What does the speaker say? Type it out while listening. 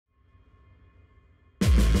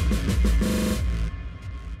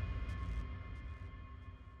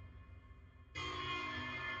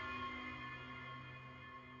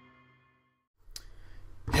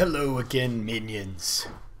Hello again, minions.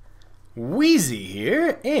 Wheezy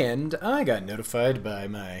here, and I got notified by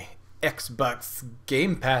my Xbox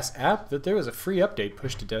Game Pass app that there was a free update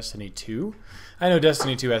pushed to Destiny 2. I know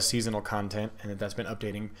Destiny 2 has seasonal content, and that's been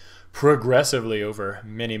updating progressively over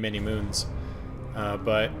many, many moons.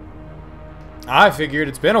 But I figured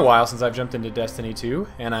it's been a while since I've jumped into Destiny 2,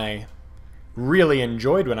 and I really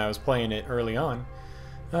enjoyed when I was playing it early on.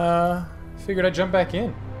 Figured I'd jump back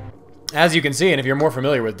in. As you can see, and if you're more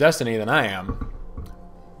familiar with Destiny than I am,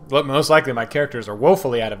 most likely my characters are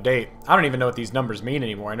woefully out of date. I don't even know what these numbers mean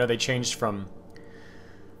anymore. I know they changed from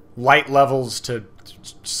light levels to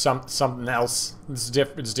something else. It's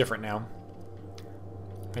different now.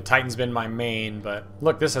 And Titan's been my main, but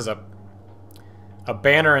look, this has a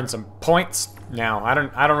banner and some points now. I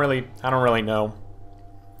don't really know.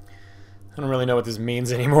 I don't really know what this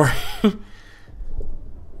means anymore.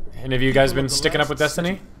 Any of you guys been sticking up with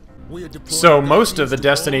Destiny? So most of the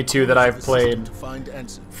Destiny 2 that I've played,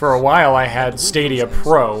 for a while I had Stadia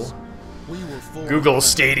Pro, Google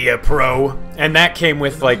Stadia Pro, and that came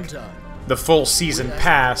with like the full season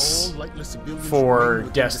pass for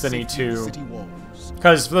Destiny 2.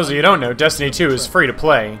 Because for those of you who don't know, Destiny 2 is free to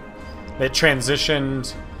play. It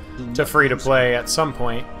transitioned to free to play at some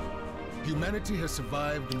point.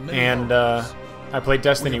 And I played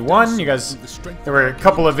Destiny 1. You guys, there were a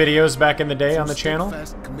couple of videos back in the day on the channel.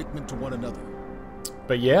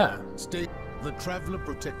 But yeah. The Traveler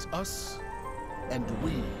protects us, and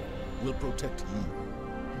we will protect you.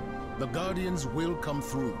 The Guardians will come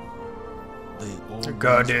through. The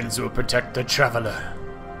Guardians will protect the Traveler.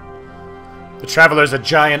 The Traveler's a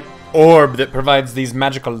giant orb that provides these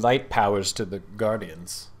magical light powers to the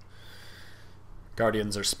Guardians.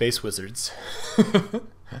 Guardians are space wizards.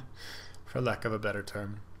 For lack of a better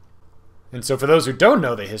term. And so for those who don't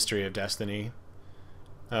know the history of Destiny,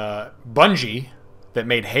 Bungie, that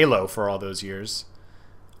made Halo for all those years,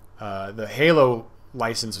 the Halo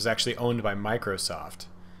license was actually owned by Microsoft.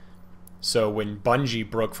 So when Bungie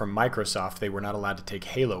broke from Microsoft, they were not allowed to take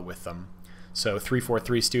Halo with them. So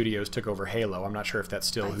 343 Studios took over Halo. I'm not sure if that's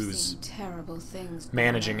still who's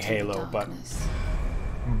managing Halo, but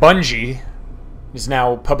Bungie is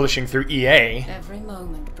now publishing through EA. Every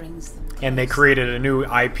moment brings them closer. And they created a new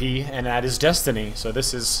IP, and that is Destiny. So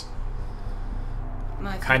this is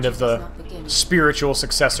kind of the spiritual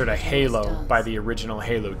successor to Halo by the original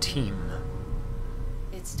Halo team.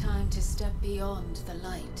 It's time to step beyond the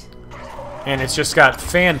light. And it's just got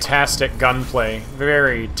fantastic gunplay,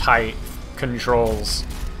 very tight controls.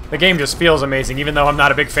 The game just feels amazing, even though I'm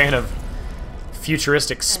not a big fan of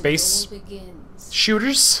futuristic space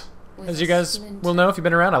shooters. As you guys will know if you've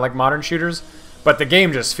been around, I like modern shooters, but the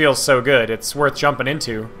game just feels so good. It's worth jumping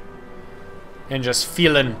into and just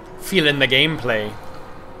feeling the gameplay.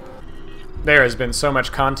 There has been so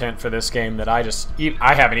much content for this game that I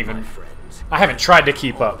haven't tried to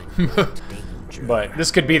keep up. But this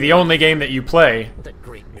could be the only game that you play,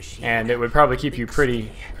 and it would probably keep you pretty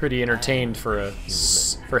entertained for a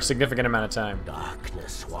significant amount of time.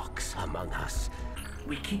 Darkness walks among us.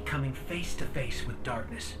 We keep coming face to face with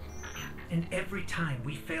darkness. And every time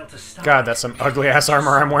we fail to stop. God, that's some ugly ass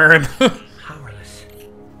armor I'm wearing. Powerless.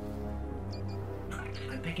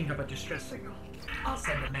 I'm picking up a distress signal. I'll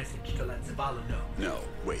send a message to let Zavala know. No,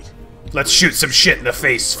 wait. Let's shoot some shit in the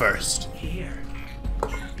face first. Here,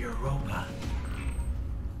 Europa.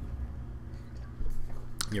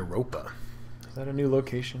 Europa. Is that a new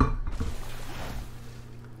location?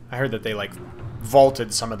 I heard that they like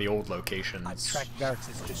vaulted some of the old locations.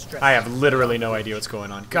 I have literally no idea what's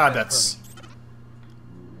going on. God,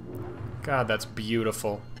 that's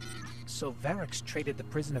beautiful. So Variks traded the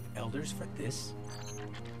prison of elders for this?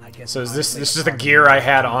 I guess so is this is the gear I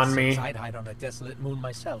had on me I'd hide on a desolate moon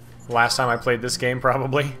myself. last time I played this game,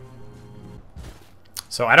 probably.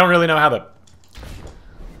 So I don't really know how the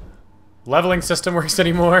leveling system works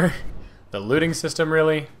anymore. The looting system,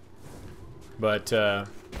 really. But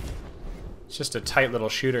it's just a tight little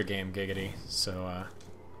shooter game, giggity. So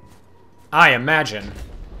I imagine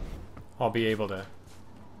I'll be able to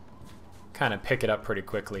kind of pick it up pretty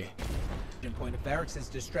quickly. Point of Variks is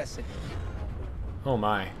distressing. Oh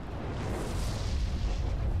my.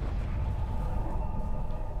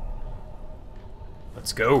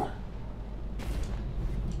 Let's go.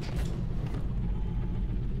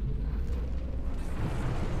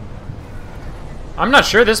 I'm not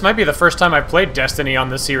sure. This might be the first time I've played Destiny on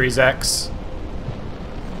the Series X.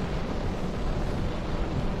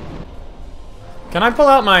 Can I pull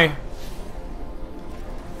out my...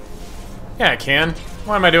 Yeah, I can.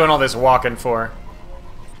 Why am I doing all this walking for?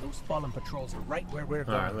 Those fallen patrols are right where we're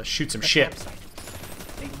going. Alright, let's shoot some shit.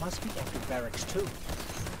 They must be after Variks too.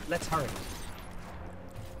 Let's hurry.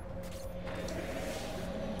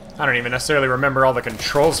 I don't even necessarily remember all the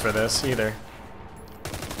controls for this either.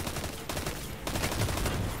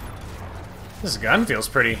 This gun feels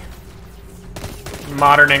pretty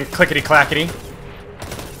modern and clickety-clackety.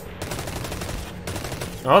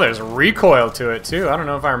 Oh, there's recoil to it, too. I don't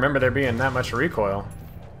know if I remember there being that much recoil.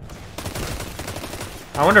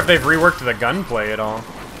 I wonder if they've reworked the gunplay at all.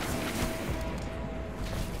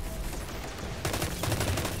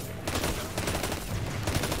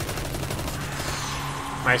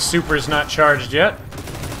 My super's not charged yet.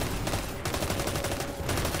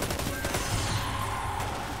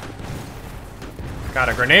 Got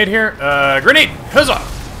a grenade here. Grenade! Huzzah!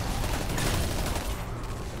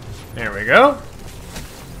 There we go.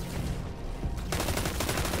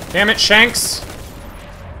 Damn it, Shanks.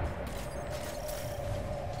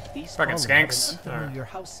 These Fucking fallen have skanks. an unfamiliar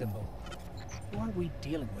house symbol. Who are we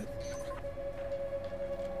dealing with?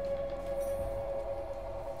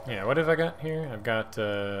 Yeah, what have I got here? I've got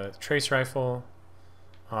trace rifle,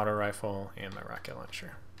 auto rifle, and my rocket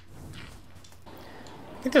launcher.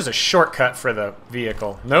 I think there's a shortcut for the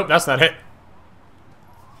vehicle. Nope, that's not it.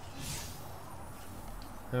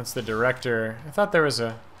 That's the director. I thought there was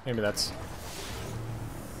a... Maybe that's...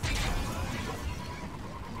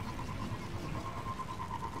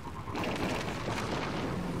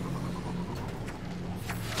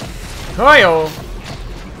 Hi-yo!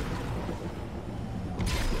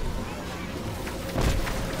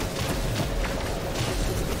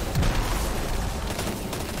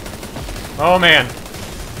 Oh man.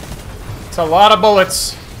 It's a lot of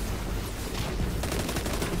bullets.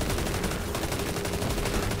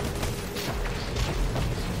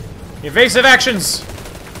 Evasive actions!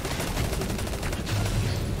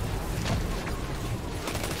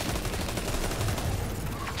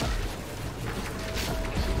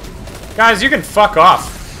 Guys, you can fuck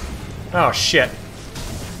off. Oh shit.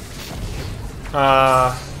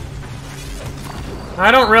 I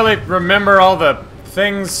don't really remember all the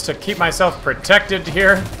things to keep myself protected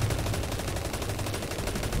here.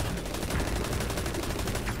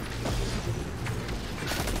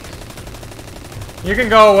 You can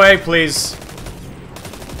go away, please.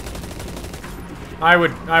 I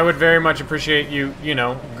would very much appreciate you, you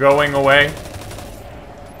know, going away.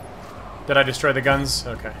 Did I destroy the guns?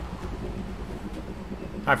 Okay.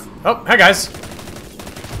 Oh, hey guys.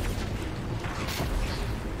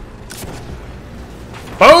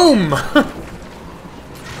 Boom!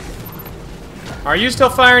 Are you still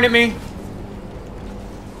firing at me?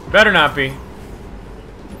 Better not be.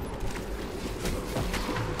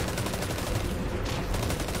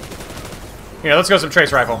 Here, let's go some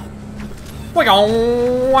trace rifle.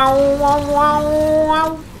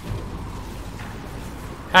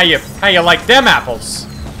 How you like them apples?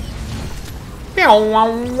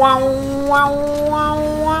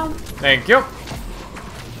 Thank you.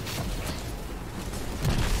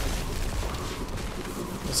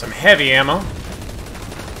 Some heavy ammo.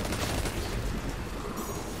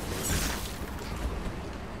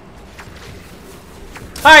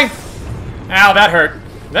 Hi! Ow, that hurt.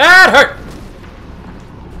 That hurt!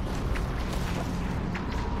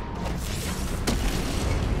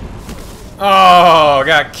 Oh,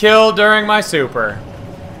 got killed during my super.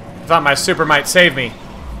 Thought my super might save me.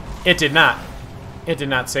 It did not. It did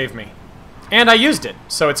not save me. And I used it,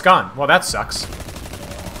 so it's gone. Well, that sucks.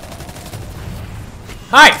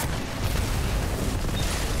 Hi!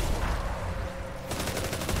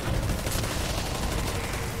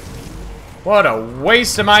 What a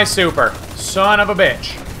waste of my super. Son of a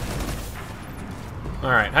bitch.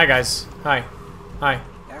 Alright, hi guys. Hi. Hi.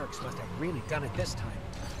 Eric's must have really done it this time.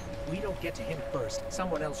 We don't get to him first,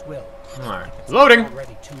 someone else will. Alright. Loading!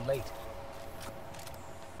 Already too late.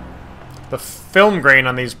 The film grain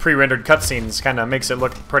on these pre-rendered cutscenes kind of makes it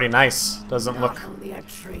look pretty nice. Doesn't look Not only a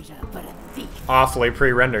traitor, but a thief. awfully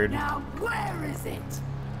pre-rendered. Now where is it?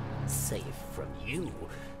 Safe from you,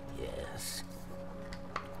 yes.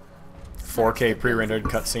 4K pre-rendered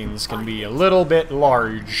cutscenes can be a little bit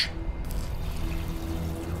large.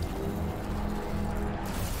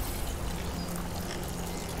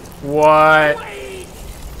 What?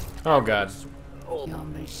 Oh god. Your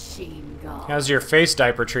machine god. How's your face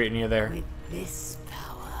diaper treating you there? With this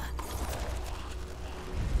power,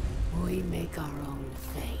 we make our own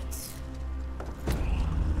fate.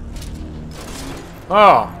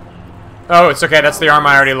 Oh. Oh, it's okay. That's the arm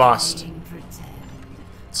I already lost. Being pretend,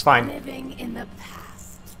 It's fine. living in the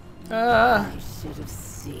past. Uh, I should have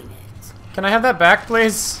seen it. can I have that back,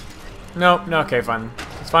 please? Nope. No, okay, fine.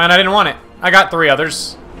 It's fine. I didn't want it. I got 3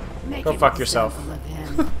 others. Make Go an fuck yourself. example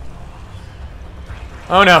of him.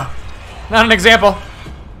 Oh no. Not an example.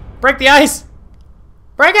 Break the ice!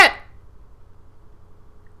 Break it!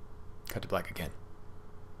 Cut to black again.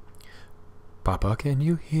 Papa, can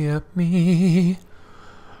you hear me?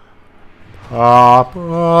 Papa.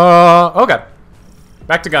 Oh god.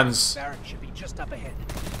 Back to guns. Barracks should be just up ahead.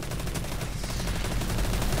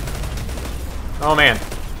 Oh man.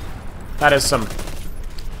 That is some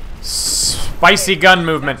spicy gun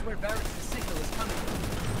movement. That's where Barracks' signal is coming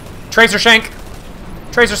from. Tracer shank.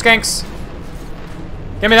 Tracer skanks.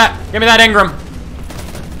 Give me that. Give me that Ingram.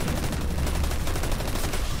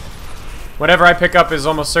 Whatever I pick up is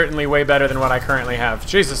almost certainly way better than what I currently have.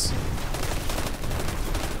 Jesus.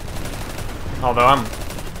 Although I'm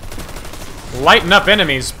lighting up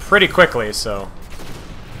enemies pretty quickly, so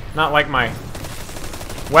not like my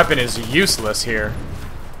weapon is useless here.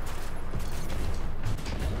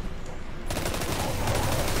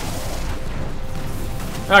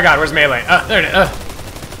 Oh god, where's melee? There it is.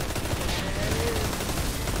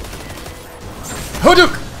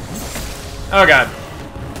 Hoduk! Oh god.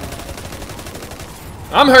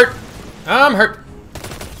 I'm hurt. I'm hurt.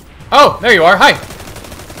 Oh, there you are. Hi.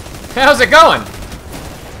 How's it going?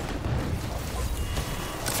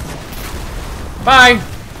 Bye.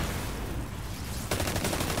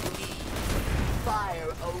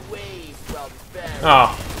 Fire away from them.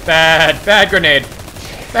 Oh, bad grenade.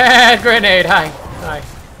 Bad grenade. Hi. Hi.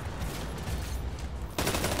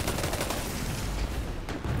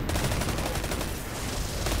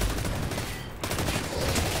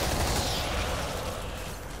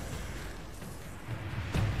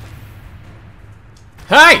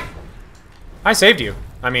 Hi! I saved you.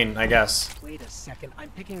 I mean, I guess. Wait a second. I'm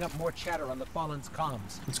picking up more chatter on the Fallen's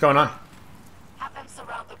comms. What's going on? Have them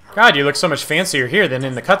surround the perimeter. God, you look so much fancier here than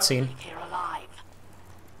in the cutscene. Here alive.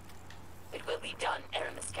 It will be done,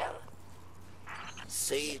 Aramiskel.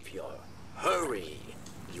 Savior, hurry.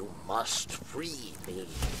 You must free me.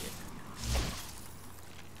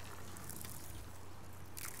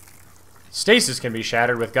 Stasis can be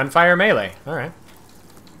shattered with gunfire melee. All right.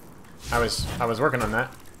 I was working on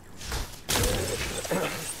that.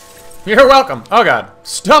 You're welcome. Oh god.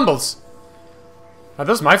 Stumbles. Are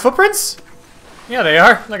those my footprints? Yeah, they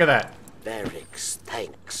are. Look at that. Varix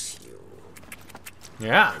thanks you.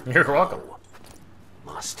 Yeah, you're welcome.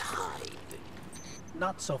 Must hide.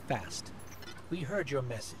 Not so fast. We heard your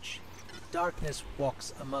message. Darkness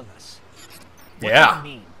walks among us. What Yeah. do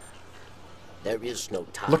you mean? There is no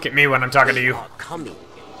time. Look at me when I'm talking to They you. are coming.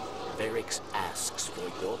 Varix asks for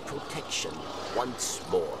your protection once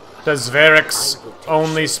more. Does Varix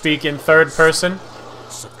only speak in third person?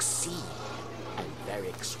 Succeed, and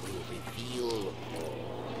Varix will reveal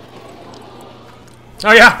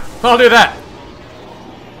Oh yeah, I'll do that.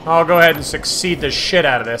 I'll go ahead and succeed the shit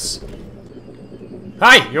out of this.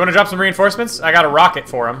 Hi, you want to drop some reinforcements? I got a rocket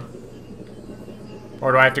for him.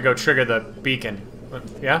 Or do I have to go trigger the beacon?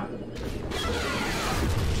 Yeah?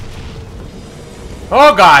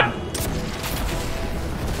 Oh god!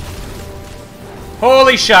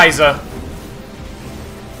 Holy shiza.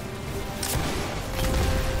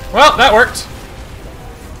 Well, that worked.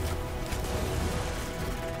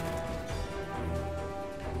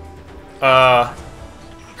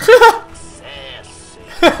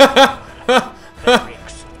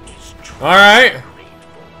 Alright.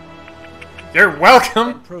 You're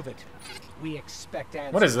welcome. Prove it. We expect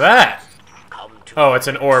answers. What is that? come to Oh, it's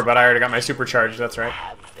an orb, but I already got my supercharge, that's right.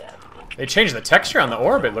 have them. They changed the texture on the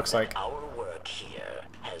orb, it looks like. Our work here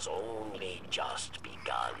has only just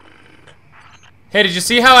begun. Hey, did you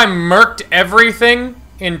see how I murked everything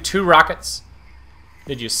in 2 rockets?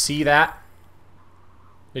 Did you see that?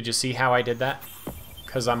 Did you see how I did that?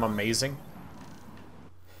 Because I'm amazing.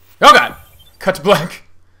 Oh god! Cut to black.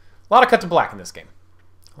 A lot of cut to black in this game.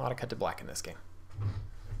 A lot of cut to black in this game.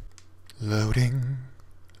 Loading.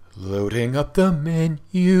 Loading up the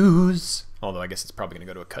menus. Although I guess it's probably going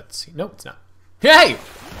to go to a cutscene. No, it's not. Hey!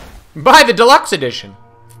 Buy the deluxe edition.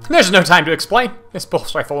 There's no time to explain. This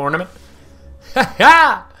pulse rifle ornament. Ha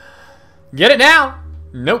ha! Get it now.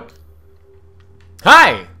 Nope.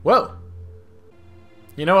 Hi! Whoa.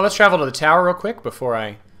 You know what? Let's travel to the tower real quick before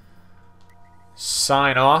I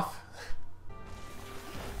sign off.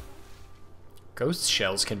 Ghost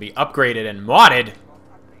shells can be upgraded and modded.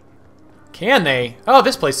 Can they? Oh,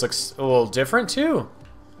 this place looks a little different too.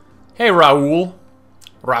 Hey, Raoul.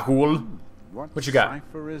 Rahul. What you got?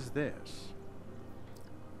 Cipher is this?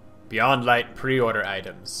 Beyond Light pre-order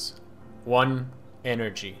items. 1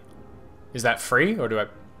 energy. Is that free or do I...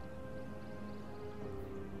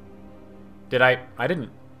 Did I didn't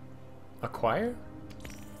acquire?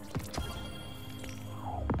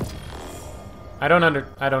 I don't know.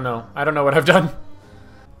 I don't know what I've done.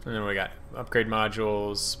 And then we got upgrade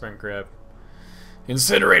modules, sprint grip,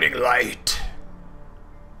 incinerating light.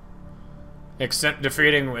 Except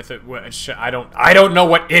defeating with it, which I don't know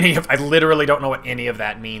what any of, I literally don't know what any of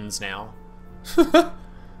that means now.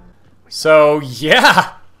 So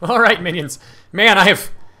yeah, all right, minions. Man, I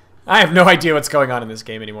have no idea what's going on in this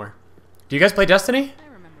game anymore. Do you guys play Destiny?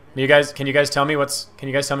 Can you guys tell me what's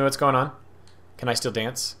going on? Can I still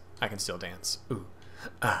dance? I can still dance. Ooh.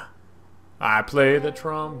 I play the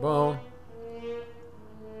trombone.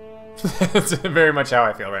 That's very much how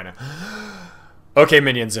I feel right now. Okay,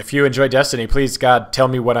 minions, if you enjoy Destiny, please God, tell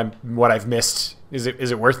me what I've missed. Is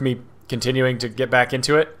it worth me continuing to get back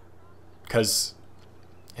into it? Cuz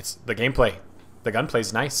it's the gameplay. The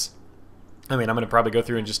gunplay's nice. I mean, I'm going to probably go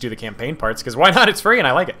through and just do the campaign parts cuz why not? It's free and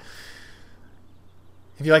I like it.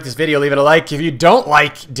 If you like this video, leave it a like. If you don't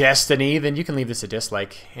like Destiny, then you can leave this a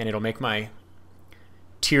dislike and it'll make my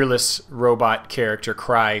tearless robot character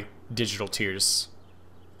cry digital tears.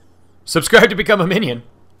 Subscribe to become a minion.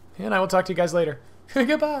 And I will talk to you guys later.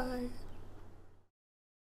 Goodbye.